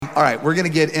All right, we're going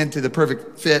to get into the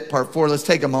perfect fit, part 4. Let's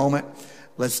take a moment.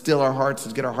 Let's still our hearts.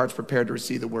 Let's get our hearts prepared to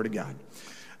receive the word of God.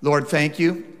 Lord, thank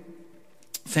you.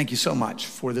 Thank you so much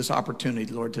for this opportunity,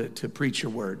 Lord, to preach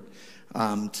your word,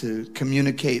 to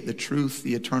communicate the truth,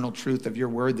 the eternal truth of your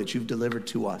word that you've delivered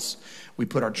to us. We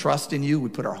put our trust in you. We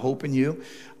put our hope in you.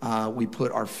 We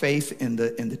put our faith in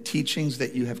the teachings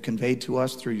that you have conveyed to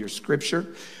us through your scripture.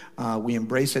 We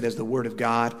embrace it as the word of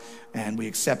God, and we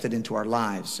accept it into our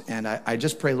lives. And I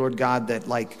just pray, Lord God, that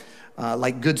like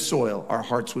good soil, our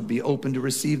hearts would be open to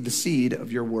receive the seed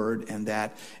of your word, and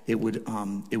that it would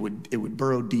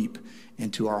burrow deep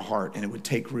into our heart, and it would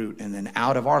take root, and then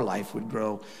out of our life would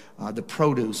grow the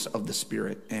produce of the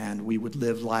Spirit, and we would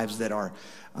live lives that are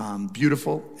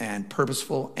beautiful and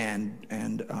purposeful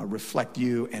and reflect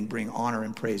you and bring honor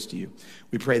and praise to you.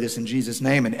 We pray this in Jesus'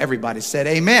 name, and everybody said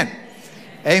amen.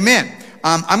 Amen.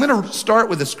 I'm going to start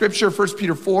with a scripture, 1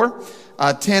 Peter 4,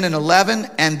 10 and 11,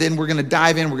 and then we're going to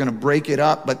dive in. We're going to break it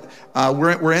up, but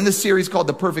we're in the series called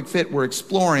The Perfect Fit. We're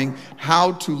exploring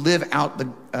how to live out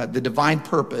the divine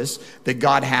purpose that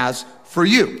God has for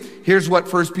you. Here's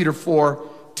what 1 Peter 4,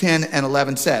 10 and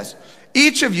 11 says.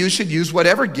 Each of you should use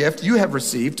whatever gift you have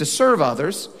received to serve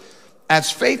others as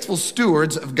faithful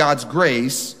stewards of God's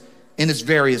grace in its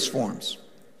various forms.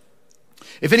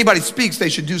 If anybody speaks, they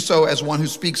should do so as one who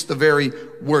speaks the very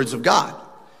words of God.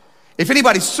 If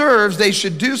anybody serves, they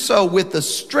should do so with the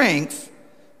strength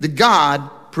that God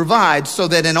provides, so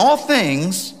that in all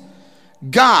things,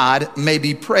 God may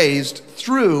be praised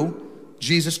through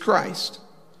Jesus Christ.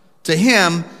 To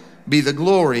him be the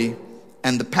glory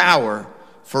and the power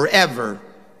forever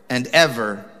and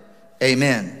ever.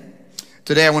 Amen.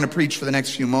 Today I want to preach for the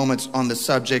next few moments on the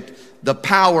subject, the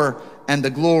power and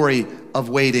the glory of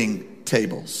waiting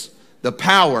tables. The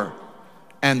power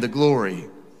and the glory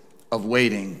of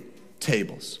waiting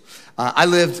tables. I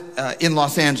lived in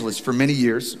Los Angeles for many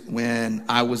years when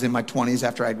I was in my 20s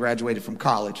after I graduated from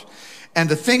college. And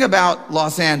the thing about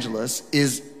Los Angeles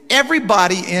is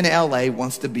everybody in LA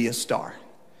wants to be a star.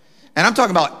 And I'm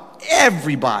talking about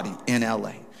everybody in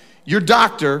LA. Your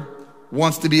doctor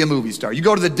wants to be a movie star. You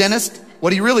go to the dentist,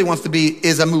 what he really wants to be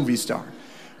is a movie star.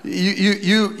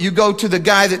 You go to the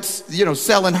guy that's,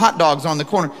 selling hot dogs on the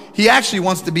corner. He actually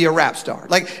wants to be a rap star.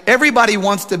 Like, everybody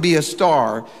wants to be a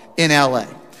star in LA.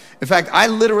 In fact, I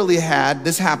literally had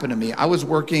this happen to me. I was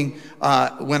working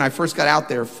when I first got out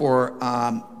there for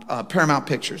Paramount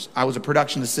Pictures. I was a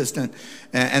production assistant,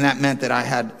 and that meant that I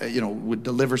had, would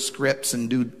deliver scripts and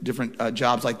do different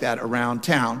jobs like that around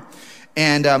town.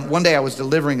 And one day I was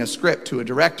delivering a script to a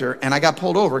director, and I got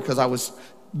pulled over because I was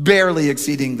barely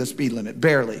exceeding the speed limit,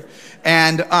 barely.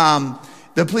 And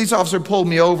the police officer pulled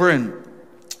me over,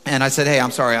 and I said, hey,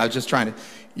 I'm sorry, I was just trying to,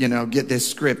 get this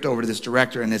script over to this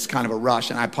director, and it's kind of a rush,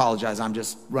 and I apologize, I'm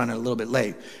just running a little bit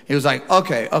late. He was like,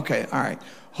 okay, all right,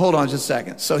 hold on just a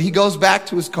second. So he goes back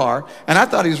to his car, and I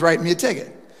thought he was writing me a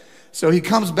ticket. So he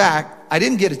comes back, I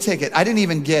didn't get a ticket, I didn't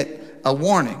even get a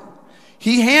warning.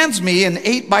 He hands me an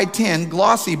 8x10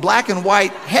 glossy black and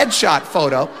white headshot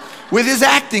photo with his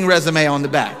acting resume on the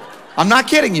back. I'm not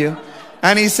kidding you.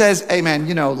 And he says, hey man,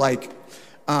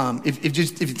 if you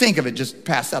think of it, just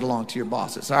pass that along to your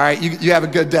bosses. All right, you have a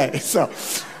good day. So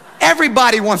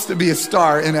everybody wants to be a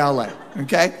star in LA,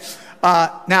 okay?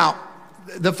 Now,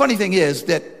 the funny thing is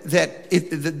that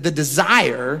the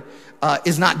desire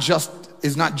is not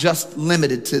just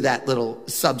limited to that little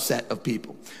subset of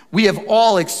people. We have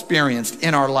all experienced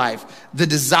in our life the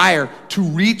desire to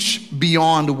reach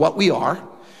beyond what we are,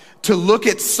 to look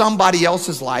at somebody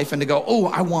else's life and to go, oh,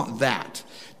 I want that.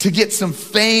 To get some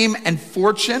fame and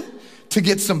fortune, to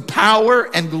get some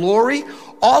power and glory.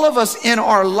 All of us in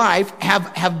our life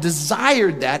have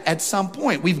desired that at some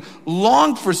point. We've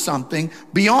longed for something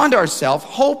beyond ourselves,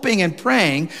 hoping and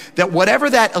praying that whatever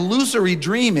that illusory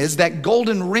dream is, that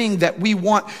golden ring that we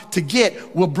want to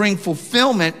get, will bring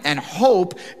fulfillment and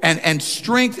hope and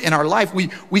strength in our life. We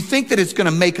think that it's going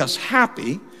to make us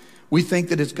happy. We think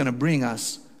that it's going to bring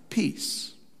us peace.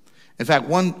 In fact,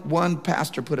 one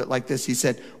pastor put it like this. He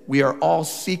said, we are all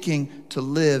seeking to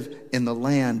live in the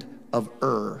land of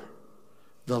Ur.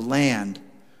 The land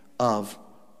of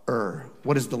Ur.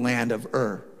 What is the land of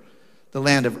Ur? The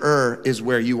land of Ur is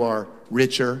where you are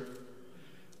richer,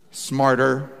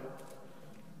 smarter,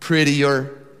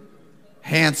 prettier,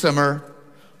 handsomer,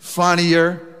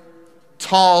 funnier,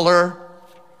 taller,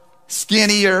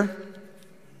 skinnier,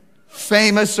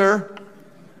 famouser,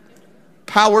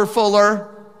 powerfuler,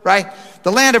 right?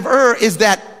 The land of Ur is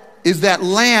that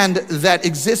land that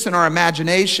exists in our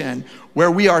imagination where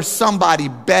we are somebody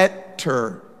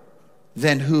better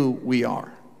than who we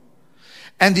are.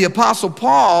 And the Apostle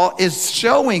Paul is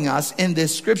showing us in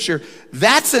this scripture,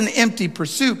 that's an empty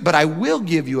pursuit, but I will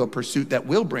give you a pursuit that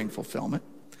will bring fulfillment.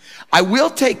 I will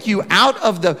take you out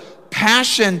of the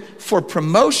passion for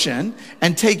promotion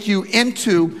and take you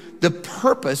into the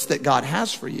purpose that God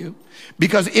has for you.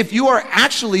 Because if you are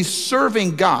actually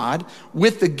serving God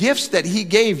with the gifts that he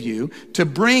gave you to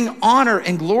bring honor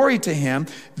and glory to him,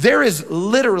 there is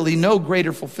literally no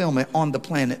greater fulfillment on the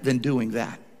planet than doing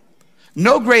that.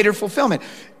 No greater fulfillment.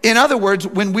 In other words,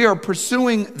 when we are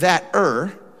pursuing that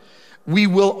we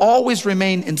will always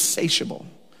remain insatiable.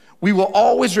 We will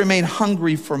always remain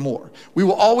hungry for more. We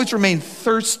will always remain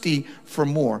thirsty for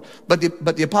more. But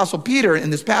the Apostle Peter in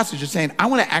this passage is saying, I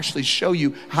want to actually show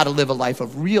you how to live a life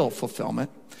of real fulfillment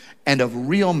and of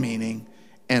real meaning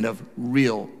and of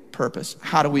real purpose.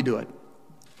 How do we do it?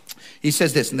 He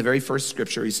says this in the very first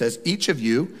scripture. He says, each of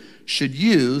you should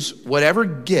use whatever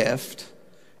gift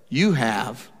you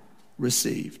have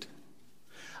received.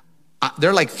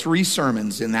 There are like 3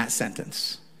 sermons in that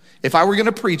sentence. If I were going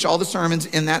to preach all the sermons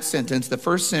in that sentence, the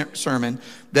first sermon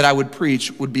that I would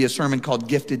preach would be a sermon called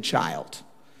Gifted Child.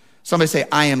 Somebody say,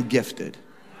 I am gifted.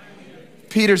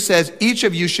 Peter says, each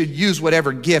of you should use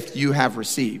whatever gift you have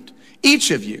received.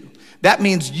 Each of you. That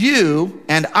means you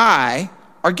and I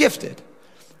are gifted.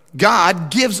 God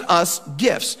gives us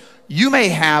gifts. You may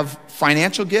have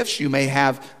financial gifts, you may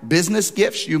have business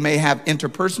gifts, you may have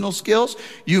interpersonal skills,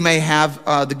 you may have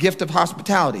the gift of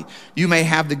hospitality, you may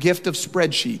have the gift of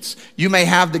spreadsheets, you may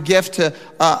have the gift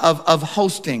of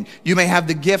hosting, you may have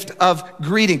the gift of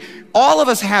greeting. All of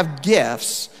us have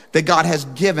gifts that God has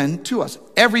given to us.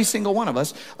 Every single one of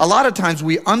us. A lot of times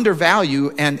we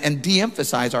undervalue and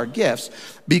de-emphasize our gifts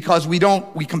because we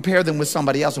compare them with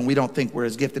somebody else and we don't think we're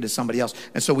as gifted as somebody else.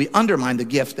 And so we undermine the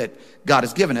gift that God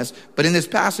has given us. But in this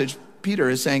passage, Peter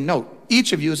is saying, no,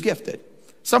 each of you is gifted.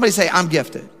 Somebody say, I'm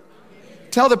gifted.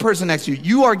 Tell the person next to you,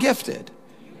 you are gifted.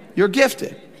 You're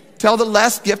gifted. Tell the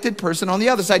less gifted person on the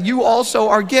other side, you also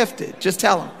are gifted. Just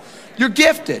tell them, you're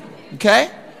gifted, okay?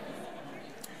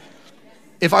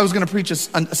 If I was going to preach a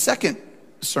second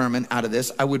sermon out of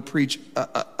this, I would preach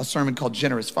a sermon called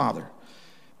Generous Father.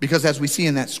 Because as we see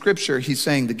in that scripture, he's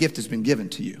saying the gift has been given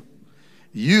to you.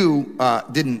 You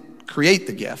didn't create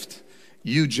the gift.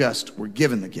 You just were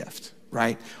given the gift,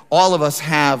 right? All of us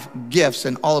have gifts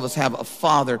and all of us have a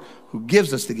father who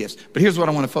gives us the gifts. But here's what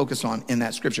I want to focus on in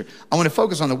that scripture. I want to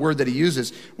focus on the word that he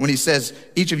uses when he says,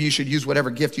 each of you should use whatever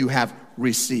gift you have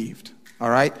received. All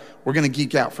right? We're going to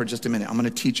geek out for just a minute. I'm going to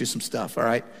teach you some stuff, all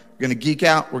right? We're going to geek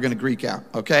out. We're going to Greek out,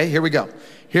 okay? Here we go.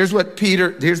 Here's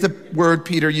the word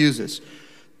Peter uses.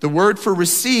 The word for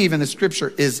receive in the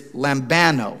scripture is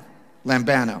lambano.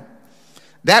 Lambano.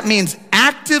 That means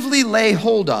actively lay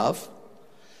hold of,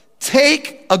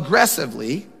 take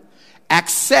aggressively,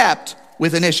 accept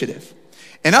with initiative.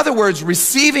 In other words,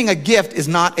 receiving a gift is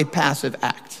not a passive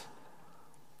act.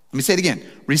 Let me say it again.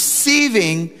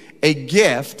 Receiving a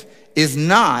gift is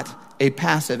not a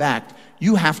passive act.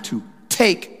 You have to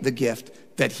take the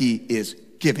gift that he is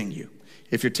giving you.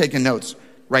 If you're taking notes,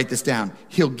 write this down.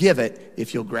 He'll give it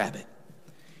if you'll grab it.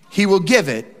 He will give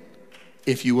it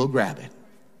if you will grab it.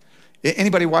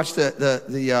 Anybody watch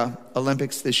the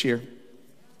Olympics this year?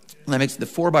 Olympics, the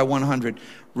 4x100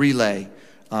 relay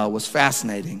was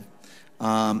fascinating.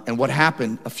 And what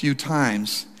happened a few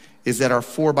times is that our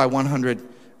 4x100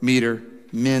 meter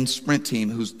men's sprint team,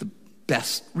 who's the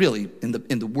best really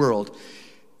in the world,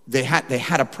 they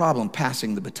had a problem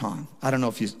passing the baton. I don't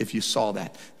know if you saw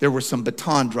that. There were some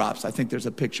baton drops. I think there's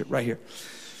a picture right here.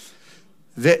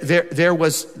 There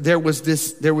was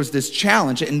this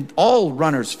challenge, and all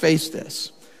runners face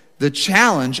this. The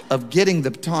challenge of getting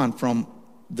the baton from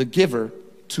the giver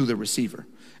to the receiver.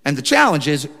 And the challenge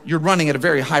is you're running at a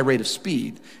very high rate of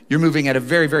speed. You're moving at a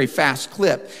very, very fast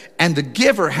clip. And the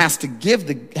giver has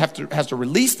to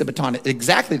release the baton at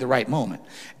exactly the right moment.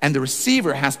 And the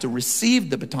receiver has to receive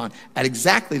the baton at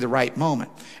exactly the right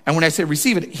moment. And when I say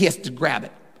receive it, he has to grab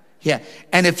it. Yeah.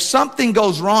 And if something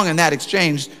goes wrong in that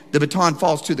exchange, the baton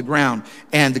falls to the ground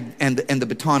and the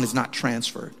baton is not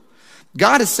transferred.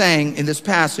 God is saying in this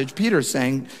passage, Peter is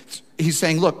saying, he's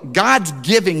saying, look, God's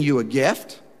giving you a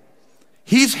gift.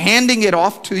 He's handing it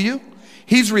off to you.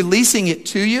 He's releasing it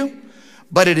to you.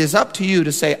 But it is up to you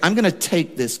to say, I'm going to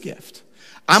take this gift.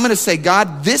 I'm going to say,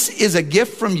 God, this is a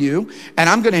gift from you, and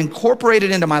I'm going to incorporate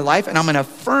it into my life, and I'm going to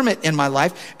affirm it in my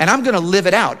life, and I'm going to live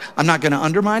it out. I'm not going to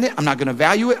undermine it. I'm not going to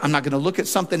value it. I'm not going to look at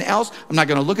something else. I'm not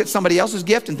going to look at somebody else's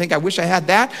gift and think, I wish I had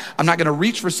that. I'm not going to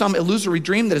reach for some illusory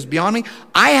dream that is beyond me.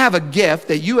 I have a gift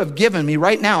that you have given me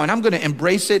right now, and I'm going to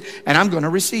embrace it, and I'm going to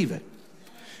receive it.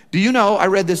 Do you know, I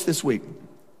read this week,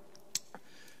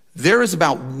 There is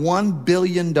about $1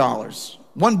 billion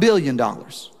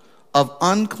of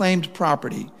unclaimed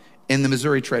property in the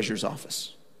Missouri Treasurer's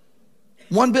Office.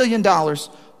 $1 billion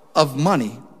of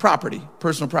money, property,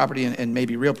 personal property and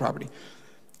maybe real property,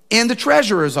 in the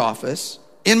Treasurer's Office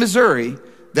in Missouri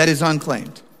that is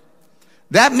unclaimed.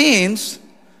 That means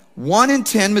 1 in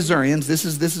 10 Missourians, this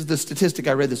is the statistic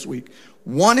I read this week,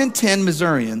 1 in 10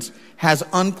 Missourians has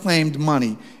unclaimed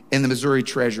money in the Missouri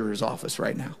Treasurer's Office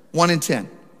right now. 1 in 10.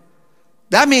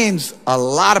 That means a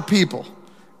lot of people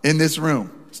in this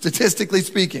room, statistically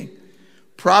speaking,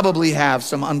 probably have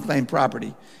some unclaimed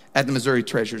property at the Missouri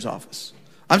Treasurer's Office.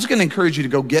 I'm just going to encourage you to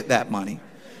go get that money.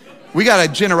 We got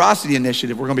a generosity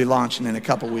initiative we're going to be launching in a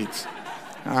couple weeks.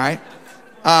 All right?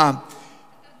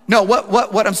 No,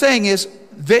 what I'm saying is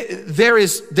there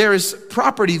is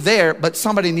property there, but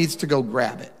somebody needs to go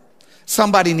grab it.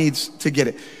 Somebody needs to get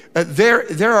it.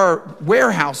 There are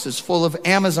warehouses full of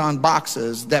Amazon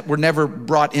boxes that were never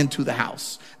brought into the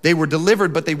house. They were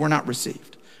delivered, but they were not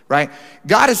received, right?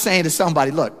 God is saying to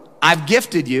somebody, look, I've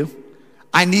gifted you.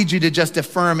 I need you to just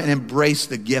affirm and embrace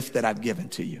the gift that I've given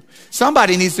to you.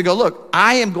 Somebody needs to go, look,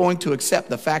 I am going to accept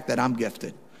the fact that I'm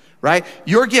gifted, right?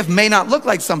 Your gift may not look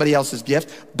like somebody else's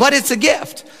gift, but it's a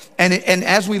gift. And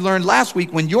as we learned last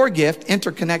week, when your gift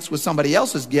interconnects with somebody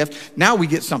else's gift, now we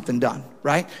get something done,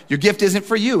 right? Your gift isn't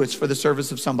for you, it's for the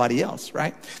service of somebody else,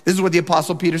 right? This is what the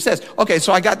Apostle Peter says. Okay,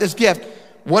 so I got this gift.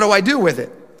 What do I do with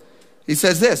it? He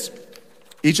says this,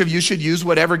 each of you should use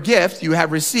whatever gift you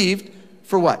have received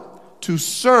for what? To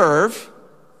serve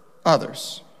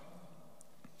others.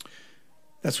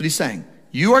 That's what he's saying.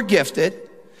 You are gifted,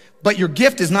 but your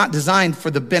gift is not designed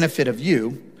for the benefit of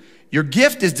you. Your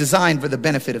gift is designed for the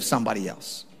benefit of somebody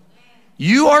else.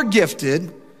 You are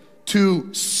gifted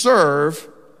to serve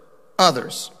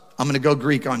others. I'm going to go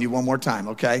Greek on you one more time,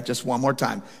 okay? Just one more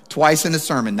time. Twice in the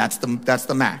sermon. That's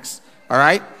the max. All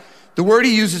right? The word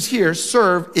he uses here,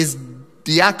 serve, is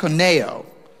diakoneo.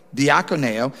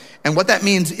 Diakoneo. And what that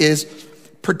means is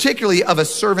particularly of a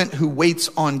servant who waits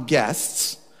on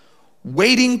guests,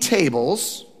 waiting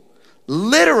tables,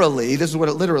 literally, this is what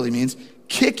it literally means,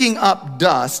 kicking up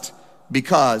dust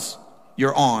because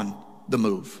you're on the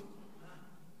move.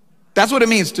 That's what it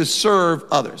means to serve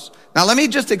others. Now let me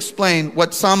just explain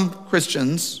what some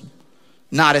Christians,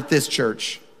 not at this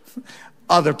church,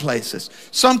 other places,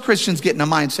 some Christians get in a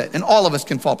mindset, and all of us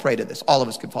can fall prey to this. All of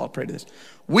us can fall prey to this.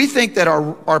 We think that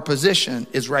our position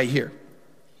is right here.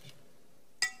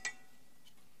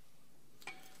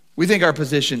 We think our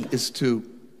position is to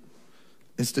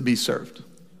be served.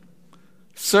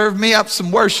 Serve me up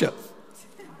some worship.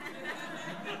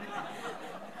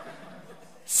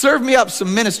 Serve me up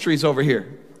some ministries over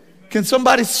here. Can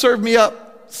somebody serve me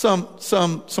up some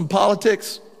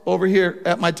politics over here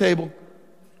at my table?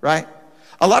 Right?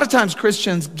 A lot of times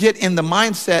Christians get in the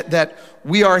mindset that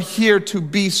we are here to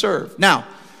be served. Now,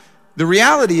 the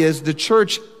reality is the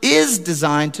church is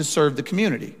designed to serve the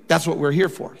community. That's what we're here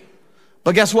for.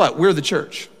 But guess what? We're the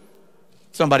church.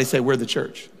 Somebody say we're the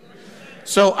church.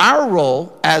 So our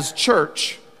role as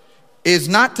church is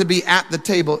not to be at the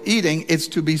table eating, it's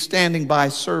to be standing by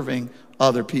serving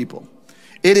other people.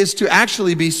 It is to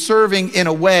actually be serving in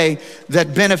a way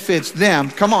that benefits them.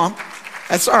 Come on,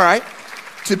 that's all right.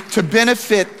 To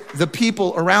benefit the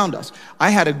people around us. I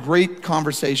had a great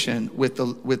conversation with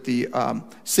the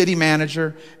city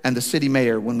manager and the city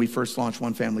mayor when we first launched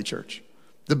One Family Church.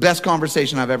 The best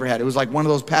conversation I've ever had. It was like one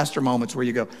of those pastor moments where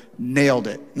you go, nailed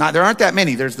it. Now, there aren't that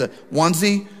many. There's the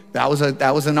onesie. That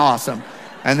was an awesome.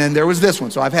 And then there was this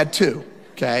one. So I've had two,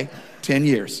 okay? 10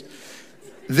 years.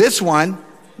 This one,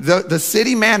 the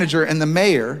city manager and the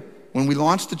mayor, when we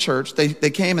launched the church, they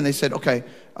came and they said, okay,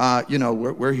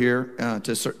 we're here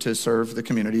to serve the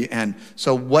community. And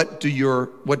so what do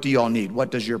you all need?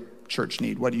 What does your church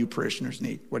need? What do you parishioners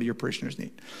need? What do your parishioners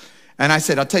need? And I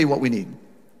said, I'll tell you what we need.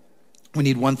 We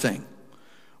need one thing.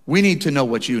 We need to know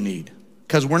what you need,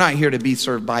 because we're not here to be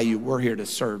served by you. We're here to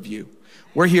serve you.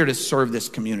 We're here to serve this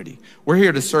community. We're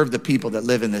here to serve the people that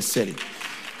live in this city.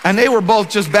 And they were both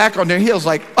just back on their heels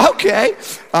like, okay.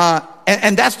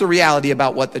 And that's the reality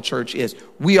about what the church is.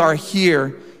 We are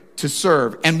here to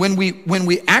serve. And when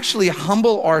we actually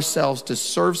humble ourselves to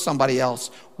serve somebody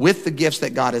else with the gifts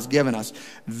that God has given us,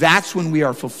 that's when we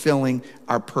are fulfilling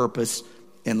our purpose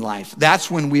in life. That's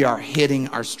when we are hitting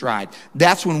our stride.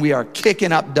 That's when we are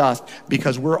kicking up dust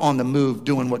because we're on the move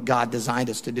doing what God designed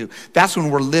us to do. That's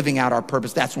when we're living out our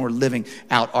purpose. That's when we're living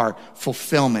out our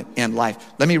fulfillment in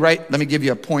life. Let me give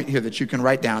you a point here that you can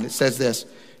write down. It says this: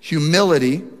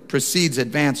 humility precedes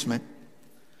advancement.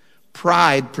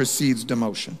 Pride precedes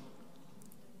demotion.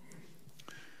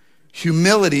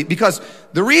 Humility, because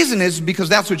the reason is because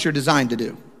that's what you're designed to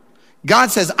do.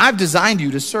 God says, I've designed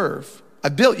you to serve.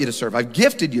 I've built you to serve. I've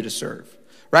gifted you to serve,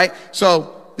 right?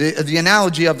 So the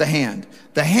analogy of the hand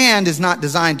is not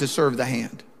designed to serve the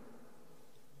hand.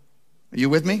 Are you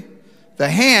with me? The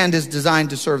hand is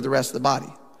designed to serve the rest of the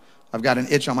body. I've got an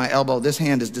itch on my elbow. This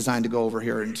hand is designed to go over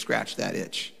here and scratch that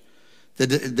itch.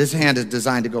 This hand is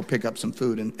designed to go pick up some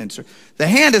food and serve. The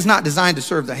hand is not designed to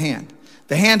serve the hand.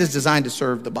 The hand is designed to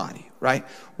serve the body, right?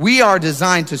 We are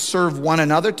designed to serve one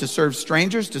another, to serve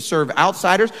strangers, to serve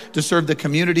outsiders, to serve the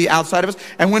community outside of us.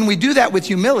 And when we do that with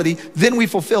humility, then we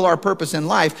fulfill our purpose in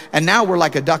life. And now we're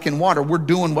like a duck in water. We're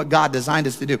doing what God designed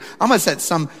us to do. I'm going to set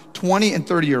some 20 and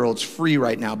 30-year-olds free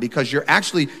right now because you're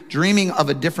actually dreaming of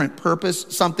a different purpose,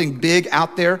 something big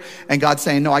out there. And God's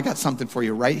saying, no, I got something for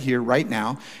you right here, right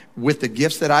now. With the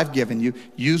gifts that I've given you,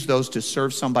 use those to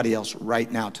serve somebody else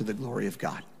right now to the glory of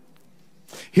God.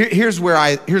 Here's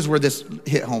where this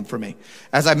hit home for me.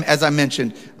 As I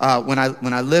mentioned, when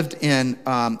I lived in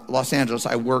Los Angeles,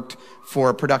 I worked for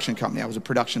a production company. I was a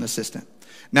production assistant.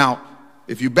 Now,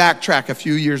 if you backtrack a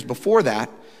few years before that,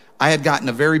 I had gotten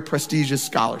a very prestigious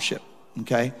scholarship.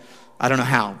 Okay, I don't know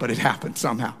how, but it happened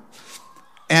somehow.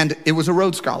 And it was a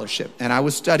Rhodes Scholarship, and I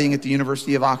was studying at the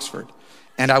University of Oxford,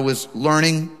 and I was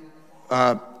learning.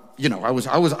 I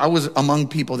was among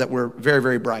people that were very,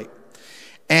 very bright,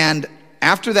 and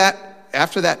after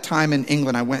that time in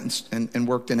England, I went and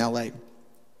worked in LA.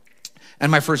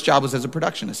 And my first job was as a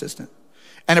production assistant.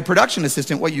 And a production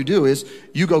assistant, what you do is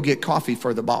you go get coffee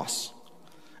for the boss.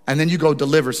 And then you go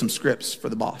deliver some scripts for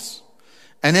the boss.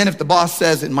 And then if the boss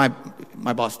says, and my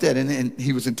boss did, and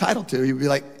he was entitled to, he would be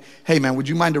like, hey man, would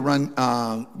you mind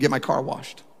to get my car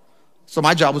washed? So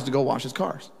my job was to go wash his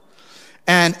cars.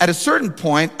 And at a certain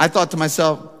point, I thought to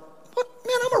myself, what,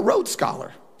 man, I'm a Rhodes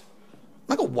Scholar.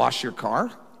 I'm not gonna wash your car.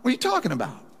 What are you talking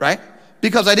about, right?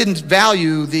 Because I didn't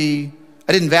value the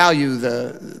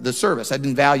service. I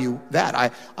didn't value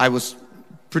that. I was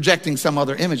projecting some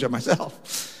other image of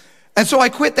myself. And so I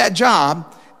quit that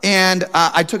job and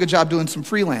I took a job doing some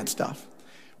freelance stuff.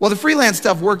 Well, the freelance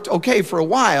stuff worked okay for a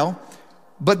while,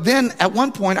 but then at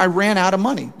one point I ran out of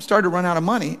money, started to run out of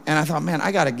money, and I thought, man,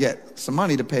 I gotta get some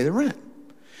money to pay the rent.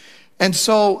 And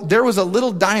so there was a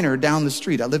little diner down the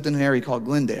street. I lived in an area called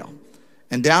Glendale.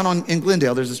 And down in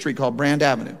Glendale, there's a street called Brand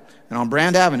Avenue. And on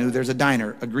Brand Avenue, there's a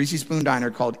diner, a greasy spoon diner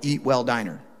called Eat Well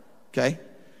Diner, okay?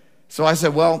 So I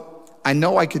said, well, I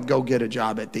know I could go get a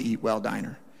job at the Eat Well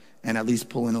Diner and at least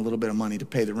pull in a little bit of money to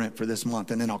pay the rent for this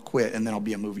month, and then I'll quit, and then I'll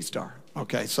be a movie star,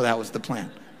 okay? So that was the plan,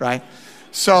 right?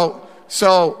 So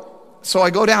I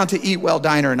go down to Eat Well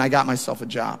Diner, and I got myself a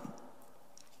job.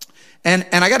 And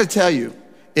I got to tell you,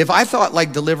 if I thought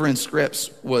like delivering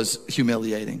scripts was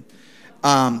humiliating,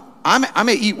 I'm at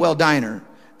Eat Well Diner,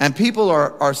 and people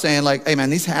are saying like, hey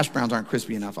man, these hash browns aren't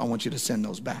crispy enough. I want you to send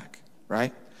those back,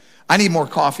 right? I need more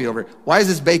coffee over here. Why is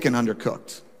this bacon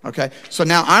undercooked? Okay, so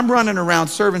now I'm running around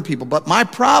serving people, but my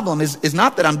problem is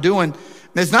not that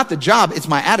it's not the job, it's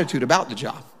my attitude about the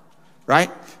job, right?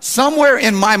 Somewhere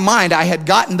in my mind, I had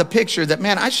gotten the picture that,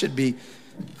 man, I should be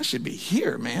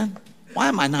here, man. Why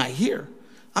am I not here?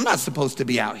 I'm not supposed to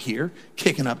be out here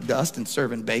kicking up dust and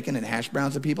serving bacon and hash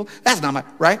browns to people. That's not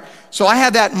right? So I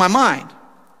had that in my mind.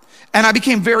 And I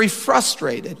became very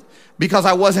frustrated because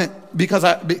I was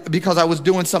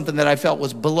doing something that I felt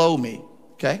was below me,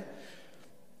 okay?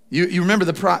 You remember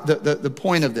the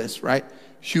point of this, right?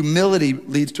 Humility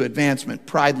leads to advancement.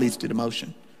 Pride leads to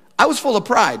demotion. I was full of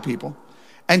pride, people.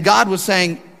 And God was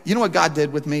saying, you know what God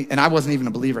did with me? And I wasn't even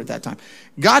a believer at that time.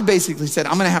 God basically said,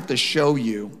 I'm going to have to show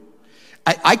you.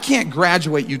 I can't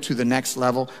graduate you to the next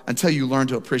level until you learn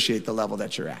to appreciate the level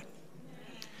that you're at.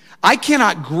 I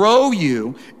cannot grow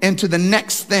you into the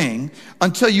next thing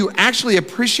until you actually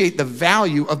appreciate the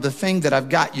value of the thing that I've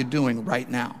got you doing right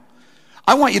now.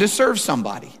 I want you to serve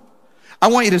somebody. I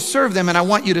want you to serve them, and I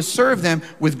want you to serve them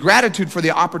with gratitude for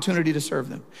the opportunity to serve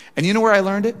them. And you know where I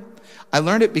learned it? I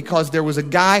learned it because there was a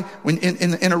guy, when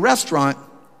in a restaurant,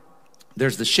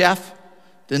 there's the chef,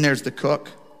 then there's the cook,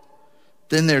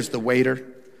 then there's the waiter,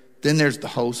 then there's the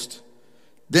host,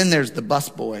 then there's the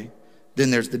busboy, then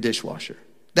there's the dishwasher.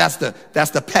 That's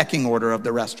the pecking order of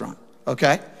the restaurant,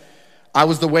 okay? I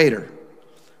was the waiter.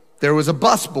 There was a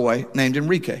busboy named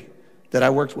Enrique that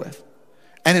I worked with.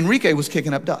 And Enrique was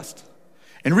kicking up dust.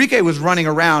 Enrique was running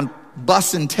around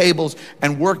bussing tables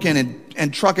and working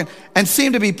and trucking and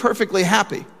seemed to be perfectly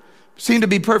happy, seemed to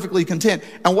be perfectly content.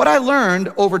 And what I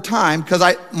learned over time, because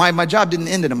my job didn't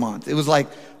end in a month. It was like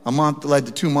a month led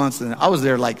to 2 months, and I was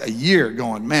there like a year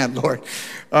going, man, Lord,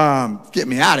 get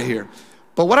me out of here.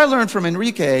 But what I learned from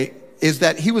Enrique is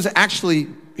that he was actually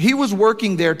he was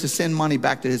working there to send money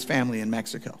back to his family in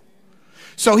Mexico.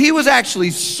 So he was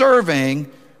actually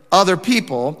serving other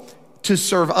people to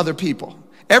serve other people.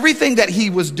 Everything that he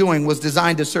was doing was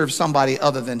designed to serve somebody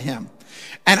other than him.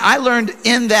 And I learned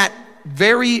in that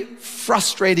very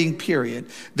frustrating period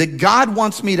that God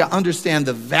wants me to understand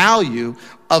the value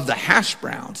of the hash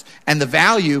browns and the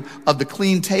value of the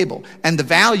clean table and the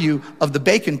value of the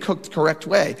bacon cooked the correct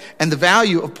way and the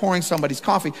value of pouring somebody's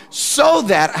coffee so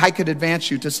that I could advance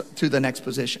you to the next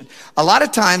position. A lot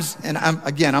of times, and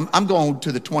I'm going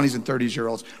to the 20s and 30s year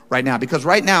olds right now, because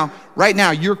right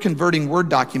now you're converting Word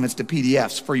documents to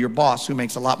PDFs for your boss who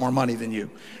makes a lot more money than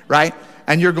you, right?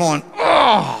 And you're going,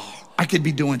 oh, I could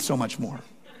be doing so much more.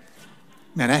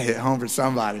 Man, that hit home for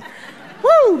somebody.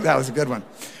 Woo, that was a good one.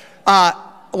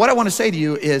 What I want to say to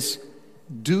you is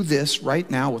do this right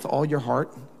now with all your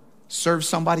heart. Serve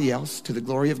somebody else to the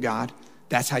glory of God.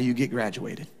 That's how you get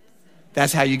graduated.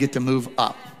 That's how you get to move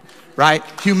up, right?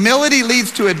 Humility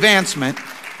leads to advancement.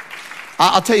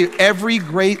 I'll tell you, every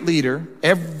great leader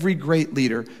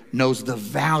knows the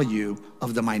value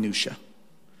of the minutia.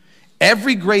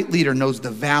 Every great leader knows the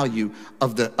value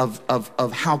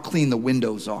of how clean the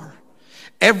windows are.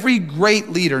 Every great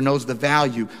leader knows the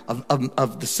value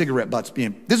of the cigarette butts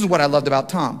being. This is what I loved about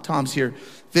Tom. Tom's here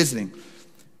visiting.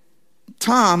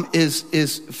 Tom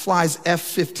flies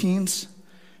F-15s.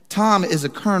 Tom is a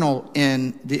colonel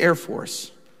in the Air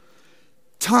Force.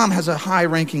 Tom has a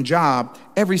high-ranking job.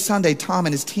 Every Sunday, Tom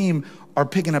and his team are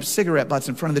picking up cigarette butts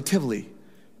in front of the Tivoli,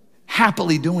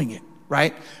 happily doing it,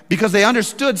 right? Because they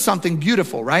understood something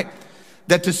beautiful, right?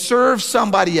 That to serve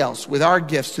somebody else with our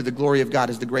gifts to the glory of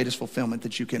God is the greatest fulfillment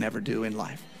that you can ever do in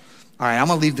life. All right, I'm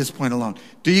going to leave this point alone.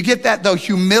 Do you get that, though?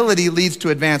 Humility leads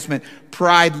to advancement.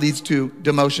 Pride leads to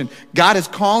demotion. God is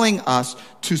calling us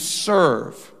to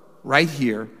serve right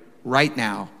here, right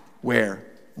now, where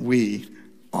we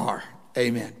are.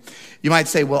 Amen. You might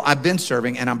say, well, I've been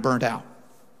serving and I'm burnt out.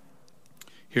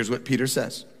 Here's what Peter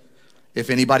says. If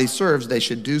anybody serves, they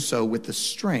should do so with the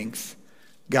strength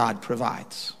God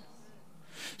provides.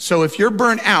 So if you're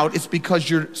burnt out, it's because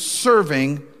you're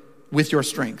serving with your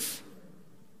strength.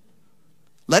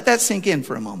 Let that sink in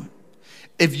for a moment.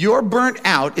 If you're burnt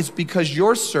out, it's because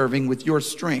you're serving with your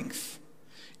strength.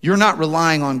 You're not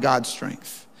relying on God's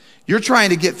strength. You're trying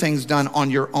to get things done on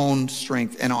your own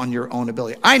strength and on your own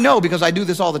ability. I know because I do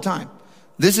this all the time.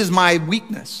 This is my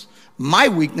weakness. My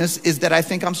weakness is that I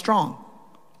think I'm strong.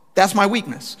 That's my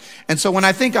weakness. And so when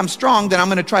I think I'm strong, then I'm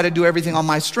going to try to do everything on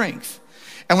my strength.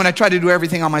 And when I try to do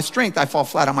everything on my strength, I fall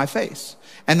flat on my face.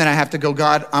 And then I have to go,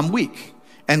 God, I'm weak.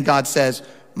 And God says,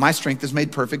 my strength is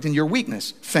made perfect in your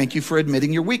weakness. Thank you for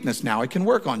admitting your weakness. Now I can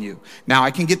work on you. Now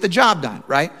I can get the job done,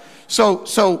 right? So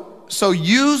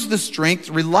use the strength,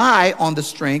 rely on the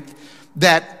strength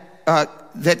that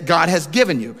God has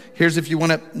given you. Here's, if you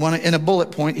want to in a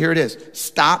bullet point, here it is.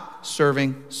 Stop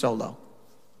serving solo.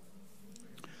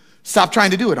 Stop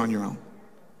trying to do it on your own.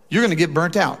 You're going to get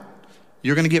burnt out.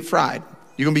 You're going to get fried.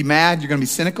 You're going to be mad. You're going to be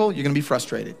cynical. You're going to be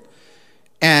frustrated.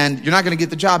 And you're not going to get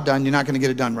the job done. You're not going to get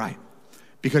it done right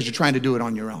because you're trying to do it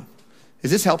on your own.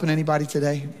 Is this helping anybody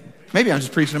today? Maybe I'm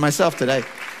just preaching to myself today.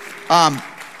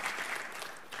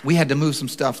 We had to move some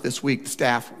stuff this week. The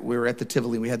staff, we were at the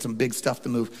Tivoli. We had some big stuff to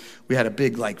move. We had a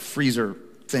big freezer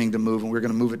thing to move, and we were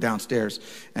going to move it downstairs.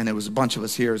 And there was a bunch of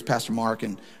us here. It was Pastor Mark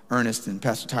and Ernest and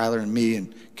Pastor Tyler and me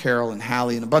and Carol and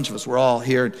Hallie and a bunch of us. We're all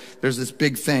here. There's this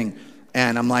big thing.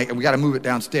 And I'm like, we got to move it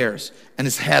downstairs. And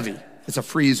it's heavy. It's a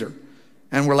freezer.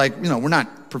 And we're like, we're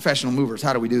not professional movers.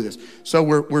 How do we do this? So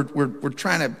we're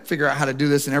trying to figure out how to do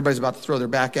this, and everybody's about to throw their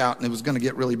back out, and it was going to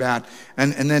get really bad.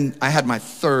 And then I had my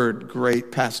third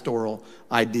great pastoral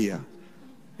idea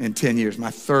in 10 years.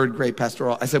 My third great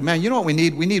pastoral. I said, man, you know what we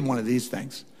need? We need one of these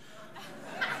things.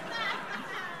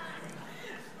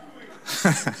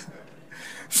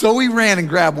 So we ran and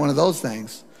grabbed one of those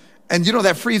things. And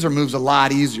that freezer moves a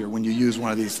lot easier when you use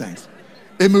one of these things.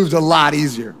 It moves a lot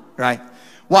easier, right?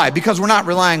 Why? Because we're not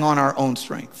relying on our own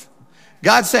strength.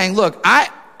 God's saying, look,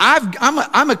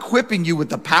 I'm equipping you with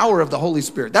the power of the Holy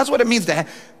Spirit. That's what it means to have.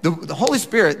 The Holy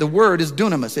Spirit, the word is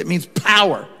dunamis. It means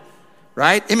power,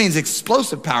 right? It means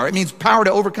explosive power. It means power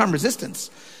to overcome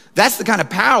resistance. That's the kind of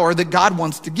power that God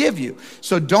wants to give you.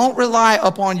 So don't rely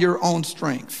upon your own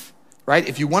strength, right?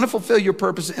 If you want to fulfill your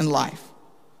purpose in life,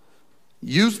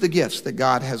 use the gifts that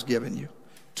God has given you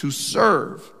to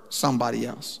serve somebody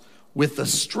else with the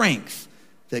strength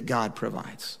that God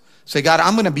provides. Say, God,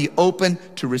 I'm going to be open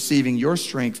to receiving your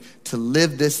strength to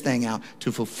live this thing out,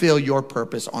 to fulfill your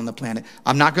purpose on the planet.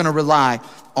 I'm not going to rely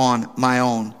on my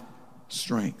own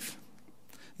strength.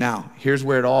 Now, here's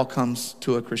where it all comes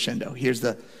to a crescendo. Here's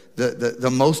the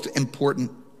most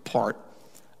important part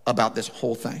about this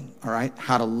whole thing, all right?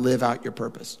 How to live out your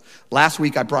purpose. Last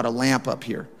week, I brought a lamp up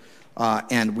here.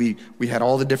 And we had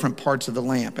all the different parts of the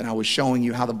lamp, and I was showing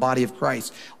you how the body of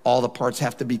Christ, all the parts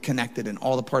have to be connected, and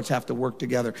all the parts have to work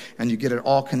together, and you get it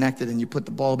all connected, and you put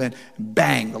the bulb in, and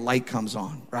bang, the light comes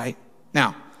on, right?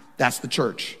 Now, that's the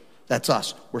church. That's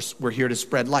us. We're here to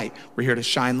spread light. We're here to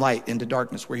shine light into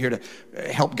darkness. We're here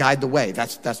to help guide the way.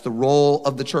 That's the role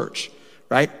of the church,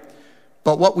 right?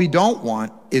 But what we don't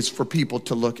want is for people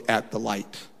to look at the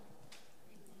light.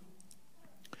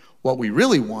 What we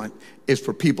really want is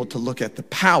for people to look at the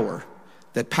power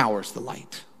that powers the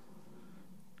light.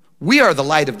 We are the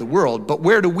light of the world, but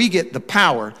where do we get the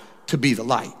power to be the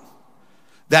light?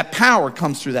 That power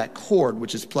comes through that cord,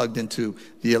 which is plugged into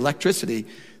the electricity.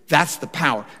 That's the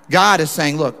power. God is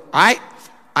saying, look, I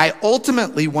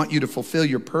ultimately want you to fulfill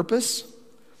your purpose,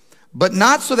 but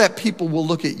not so that people will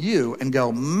look at you and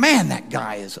go, man, that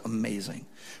guy is amazing.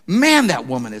 Man, that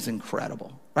woman is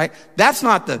incredible, right? That's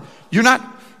not a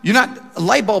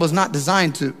light bulb is not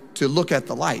designed to look at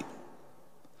the light.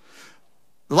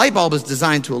 The light bulb is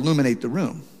designed to illuminate the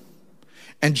room.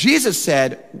 And Jesus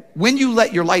said, when you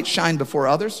let your light shine before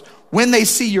others, when they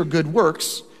see your good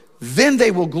works, then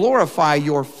they will glorify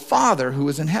your Father who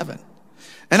is in heaven.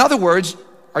 In other words,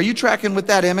 are you tracking with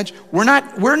that image? We're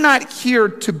not here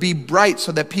to be bright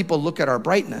so that people look at our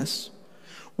brightness.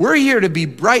 We're here to be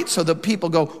bright so that people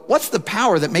go, what's the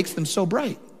power that makes them so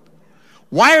bright?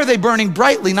 Why are they burning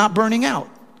brightly, not burning out?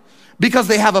 Because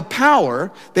they have a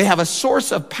power, they have a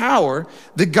source of power,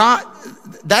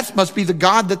 that must be the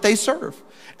God that they serve.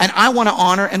 And I want to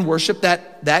honor and worship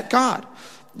that God.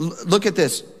 Look at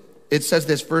this. It says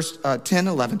this, verse 10,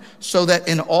 11, so that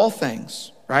in all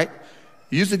things, right?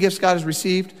 Use the gifts God has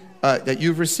received, that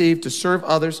you've received to serve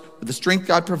others with the strength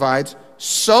God provides,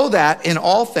 so that in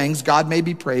all things God may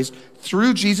be praised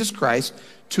through Jesus Christ.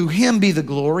 To him be the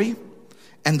glory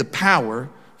and the power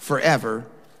forever.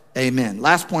 Amen.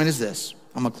 Last point is this.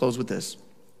 I'm going to close with this.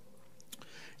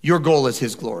 Your goal is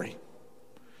his glory.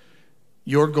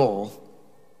 Your goal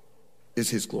is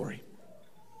his glory.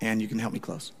 And you can help me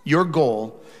close. Your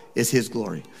goal is his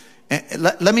glory. And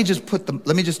let me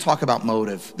just talk about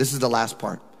motive. This is the last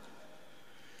part.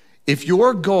 If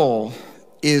your goal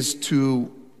is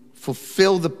to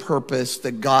fulfill the purpose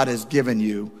that God has given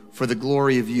you for the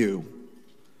glory of you,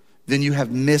 then you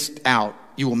have missed out.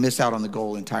 You will miss out on the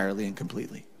goal entirely and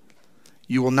completely.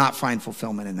 You will not find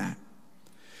fulfillment in that,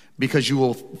 because you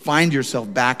will find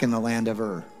yourself back in the land of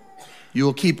Ur. You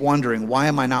will keep wondering, why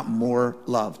am I not more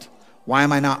loved? Why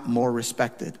am I not more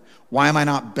respected? Why am I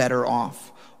not better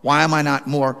off? Why am I not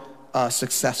more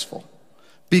successful?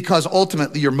 Because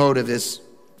ultimately your motive is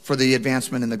for the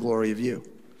advancement and the glory of you.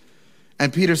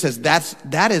 And Peter says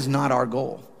that is not our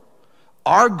goal.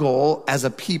 Our goal as a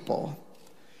people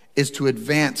is to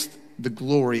advance the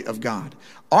glory of God.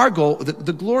 Our goal,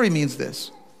 the glory means this.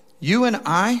 You and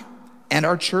I and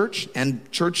our church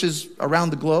and churches around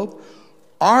the globe,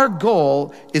 our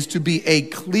goal is to be a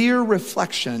clear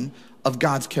reflection of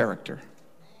God's character.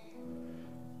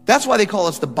 That's why they call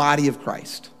us the body of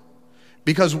Christ.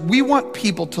 Because we want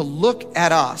people to look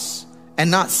at us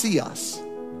and not see us.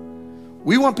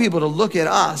 We want people to look at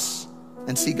us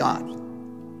and see God.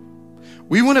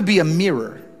 We want to be a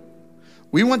mirror.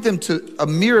 We want them a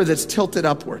mirror that's tilted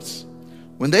upwards.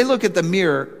 When they look at the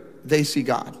mirror, they see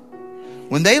God.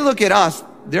 When they look at us,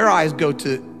 their eyes go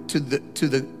to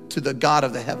the God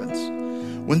of the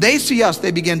heavens. When they see us,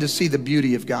 they begin to see the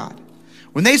beauty of God.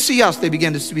 When they see us, they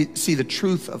begin to see the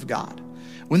truth of God.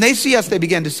 When they see us, they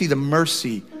begin to see the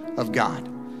mercy of God.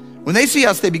 When they see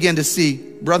us, they begin to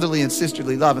see brotherly and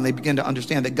sisterly love, and they begin to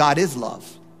understand that God is love.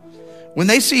 When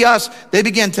they see us, they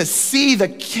begin to see the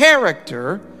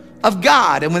character of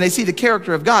God. And when they see the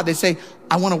character of God, they say,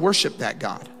 I want to worship that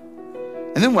God.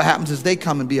 And then what happens is they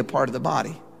come and be a part of the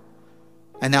body.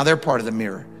 And now they're part of the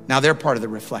mirror. Now they're part of the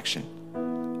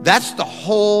reflection. That's the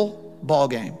whole ball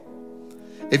game.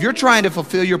 If you're trying to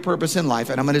fulfill your purpose in life,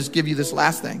 and I'm going to just give you this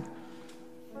last thing.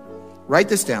 Write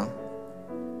this down.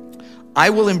 I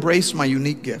will embrace my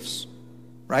unique gifts,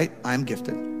 right? I'm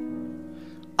gifted.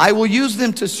 I will use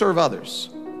them to serve others.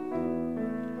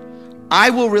 I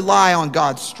will rely on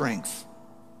God's strength.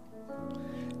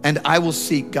 And I will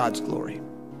seek God's glory.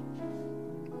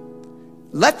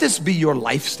 Let this be your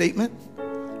life statement.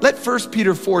 Let 1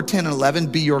 Peter 4, 10 and 11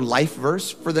 be your life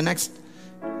verse for the next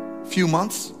few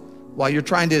months while you're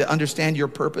trying to understand your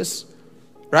purpose,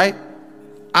 right?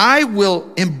 I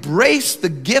will embrace the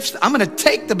gifts. I'm going to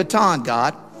take the baton,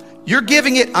 God. You're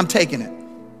giving it, I'm taking it.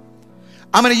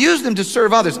 I'm going to use them to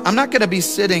serve others. I'm not going to be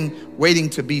sitting waiting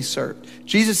to be served.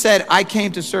 Jesus said, I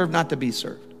came to serve, not to be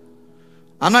served.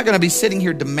 I'm not going to be sitting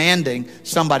here demanding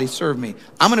somebody serve me.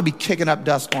 I'm going to be kicking up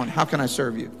dust going, how can I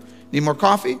serve you? Need more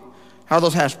coffee? How are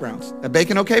those hash browns? That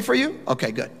bacon okay for you?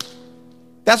 Okay, good.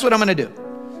 That's what I'm going to do.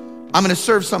 I'm going to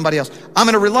serve somebody else. I'm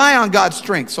going to rely on God's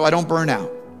strength so I don't burn out.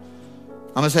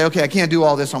 I'm going to say, okay, I can't do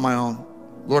all this on my own.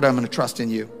 Lord, I'm going to trust in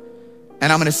you.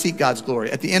 And I'm going to seek God's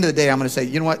glory. At the end of the day, I'm going to say,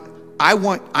 you know what? I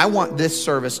want this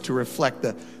service to reflect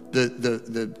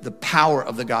the power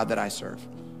of the God that I serve,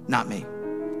 not me.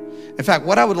 In fact,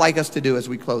 what I would like us to do as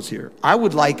we close here, I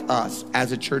would like us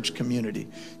as a church community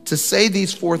to say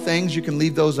these 4 things. You can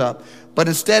leave those up. But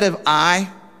instead of I,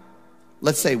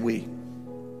 let's say we.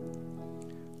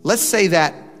 Let's say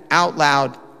that out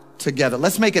loud together.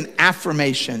 Let's make an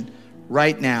affirmation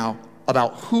right now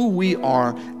about who we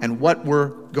are and what we're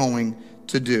going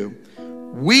to do.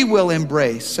 We will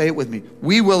embrace, say it with me,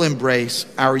 we will embrace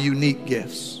our unique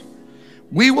gifts.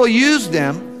 We will use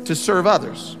them to serve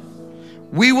others.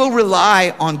 We will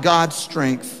rely on God's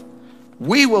strength.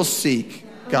 We will seek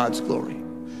God's glory.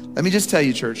 Let me just tell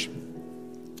you, church,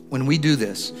 when we do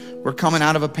this, we're coming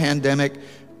out of a pandemic.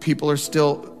 People are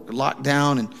still locked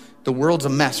down and the world's a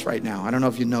mess right now. I don't know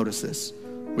if you noticed this.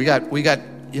 We got,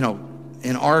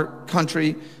 in our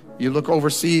country, you look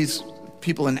overseas,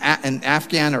 people in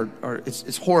Afghan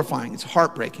it's horrifying. It's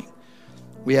heartbreaking.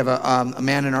 We have a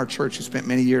man in our church who spent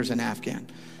many years in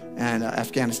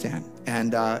Afghanistan,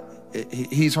 and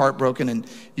he's heartbroken. And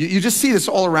you just see this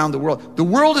all around the world. The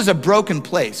world is a broken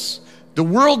place. The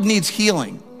world needs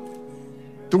healing.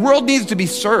 The world needs to be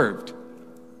served.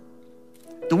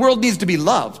 The world needs to be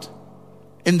loved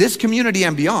in this community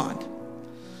and beyond.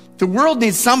 The world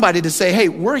needs somebody to say, hey,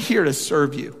 we're here to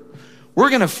serve you. We're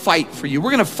going to fight for you.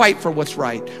 We're going to fight for what's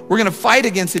right. We're going to fight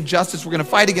against injustice. We're going to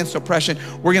fight against oppression.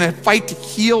 We're going to fight to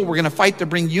heal. We're going to fight to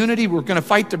bring unity. We're going to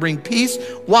fight to bring peace.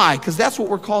 Why? Because that's what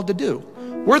we're called to do.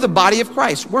 We're the body of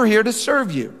Christ. We're here to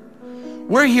serve you.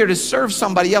 We're here to serve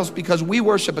somebody else because we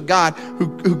worship a God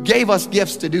who gave us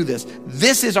gifts to do this.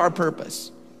 This is our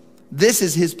purpose. This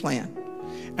is his plan.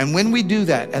 And when we do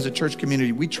that as a church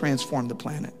community, we transform the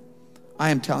planet. I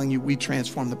am telling you, we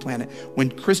transform the planet. When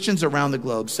Christians around the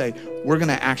globe say, we're going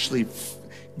to actually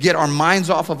get our minds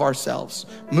off of ourselves,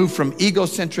 move from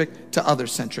egocentric to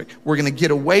other-centric. We're going to get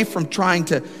away from trying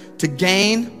to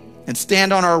gain and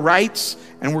stand on our rights,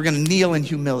 and we're going to kneel in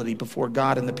humility before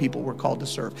God and the people we're called to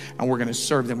serve. And we're going to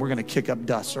serve them. We're going to kick up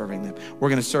dust serving them. We're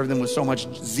going to serve them with so much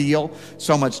zeal,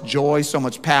 so much joy, so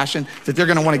much passion that they're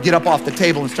going to want to get up off the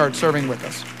table and start serving with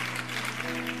us.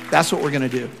 That's what we're going to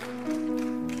do.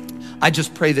 I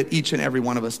just pray that each and every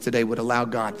one of us today would allow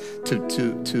God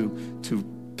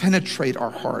to penetrate our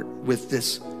heart with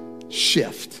this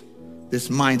shift, this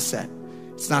mindset.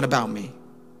 It's not about me.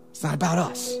 It's not about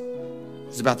us.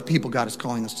 It's about the people God is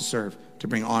calling us to serve, to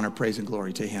bring honor, praise, and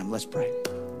glory to him. Let's pray.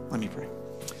 Let me pray.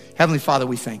 Heavenly Father,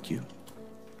 we thank you.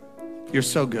 You're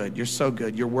so good. You're so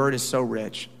good. Your word is so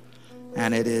rich,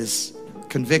 and it is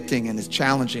convicting, and it's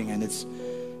challenging, and it's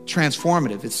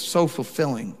transformative. It's so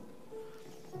fulfilling.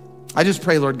 I just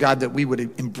pray, Lord God, that we would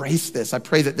embrace this. I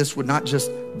pray that this would not just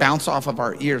bounce off of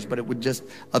our ears, but it would just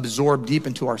absorb deep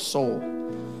into our soul.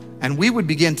 And we would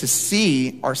begin to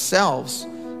see ourselves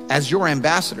as your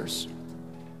ambassadors.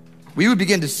 We would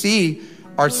begin to see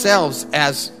ourselves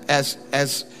as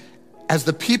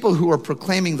the people who are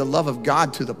proclaiming the love of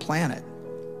God to the planet,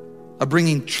 of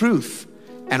bringing truth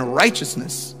and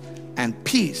righteousness and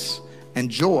peace and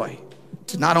joy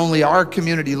to not only our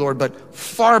community, Lord, but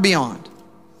far beyond.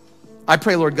 I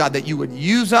pray, Lord God, that you would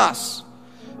use us,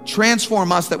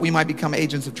 transform us, that we might become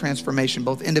agents of transformation,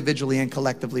 both individually and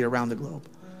collectively around the globe.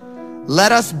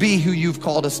 Let us be who you've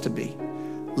called us to be.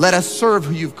 Let us serve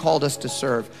who you've called us to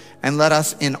serve. And let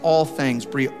us in all things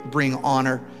bring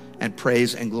honor and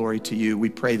praise and glory to you. We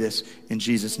pray this in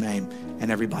Jesus' name.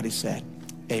 And everybody said,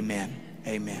 amen.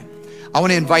 Amen. I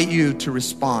want to invite you to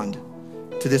respond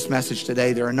to this message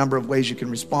today. There are a number of ways you can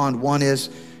respond. One is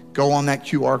go on that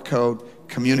QR code,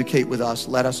 communicate with us,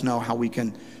 let us know how we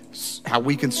can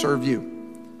serve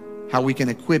you, how we can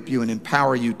equip you and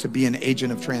empower you to be an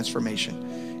agent of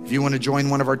transformation. If you want to join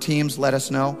one of our teams, let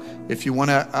us know. If you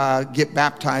want to get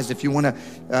baptized, if you want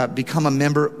to become a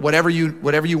member, whatever you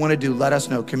want to do, let us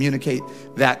know. Communicate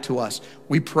that to us.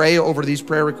 We pray over these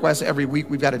prayer requests every week.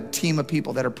 We've got a team of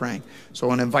people that are praying. So I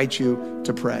want to invite you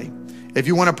to pray. If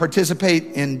you want to participate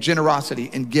in generosity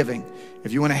and giving,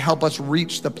 if you want to help us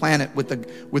reach the planet with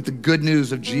the good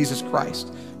news of Jesus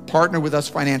Christ, partner with us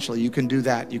financially. You can do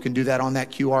that. You can do that on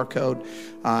that QR code,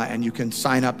 and you can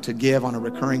sign up to give on a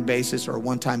recurring basis or a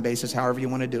one-time basis, however you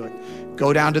want to do it.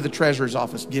 Go down to the treasurer's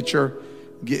office. Get your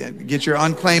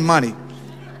unclaimed money.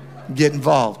 Get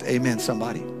involved. Amen,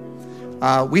 somebody.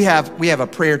 We have a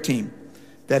prayer team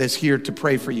that is here to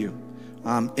pray for you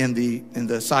in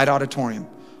the side auditorium.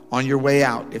 On your way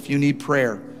out, if you need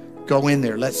prayer, go in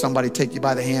there. Let somebody take you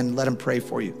by the hand and let them pray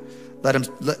for you. Let them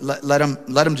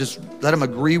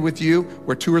agree with you.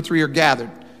 Where 2 or 3 are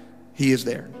gathered, he is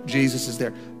there. Jesus is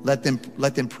there. Let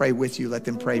them pray with you. Let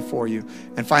them pray for you.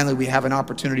 And finally, we have an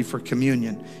opportunity for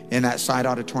communion in that side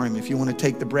auditorium. If you want to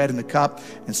take the bread and the cup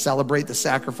and celebrate the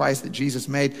sacrifice that Jesus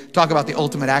made, talk about the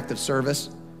ultimate act of service,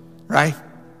 right?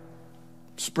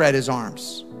 Spread his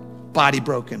arms, body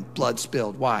broken, blood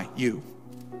spilled. Why? You.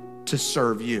 To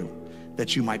serve you,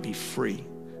 that you might be free.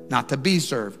 Not to be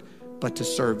served, but to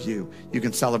serve you. You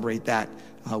can celebrate that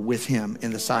with him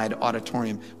in the side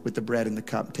auditorium with the bread and the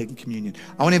cup, taking communion.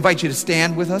 I want to invite you to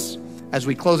stand with us as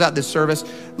we close out this service.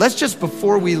 Let's just,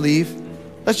 before we leave,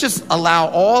 let's just allow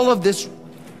all of this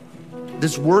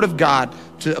word of God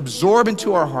to absorb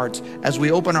into our hearts as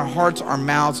we open our hearts, our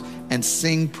mouths, and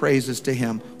sing praises to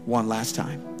him one last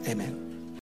time. Amen.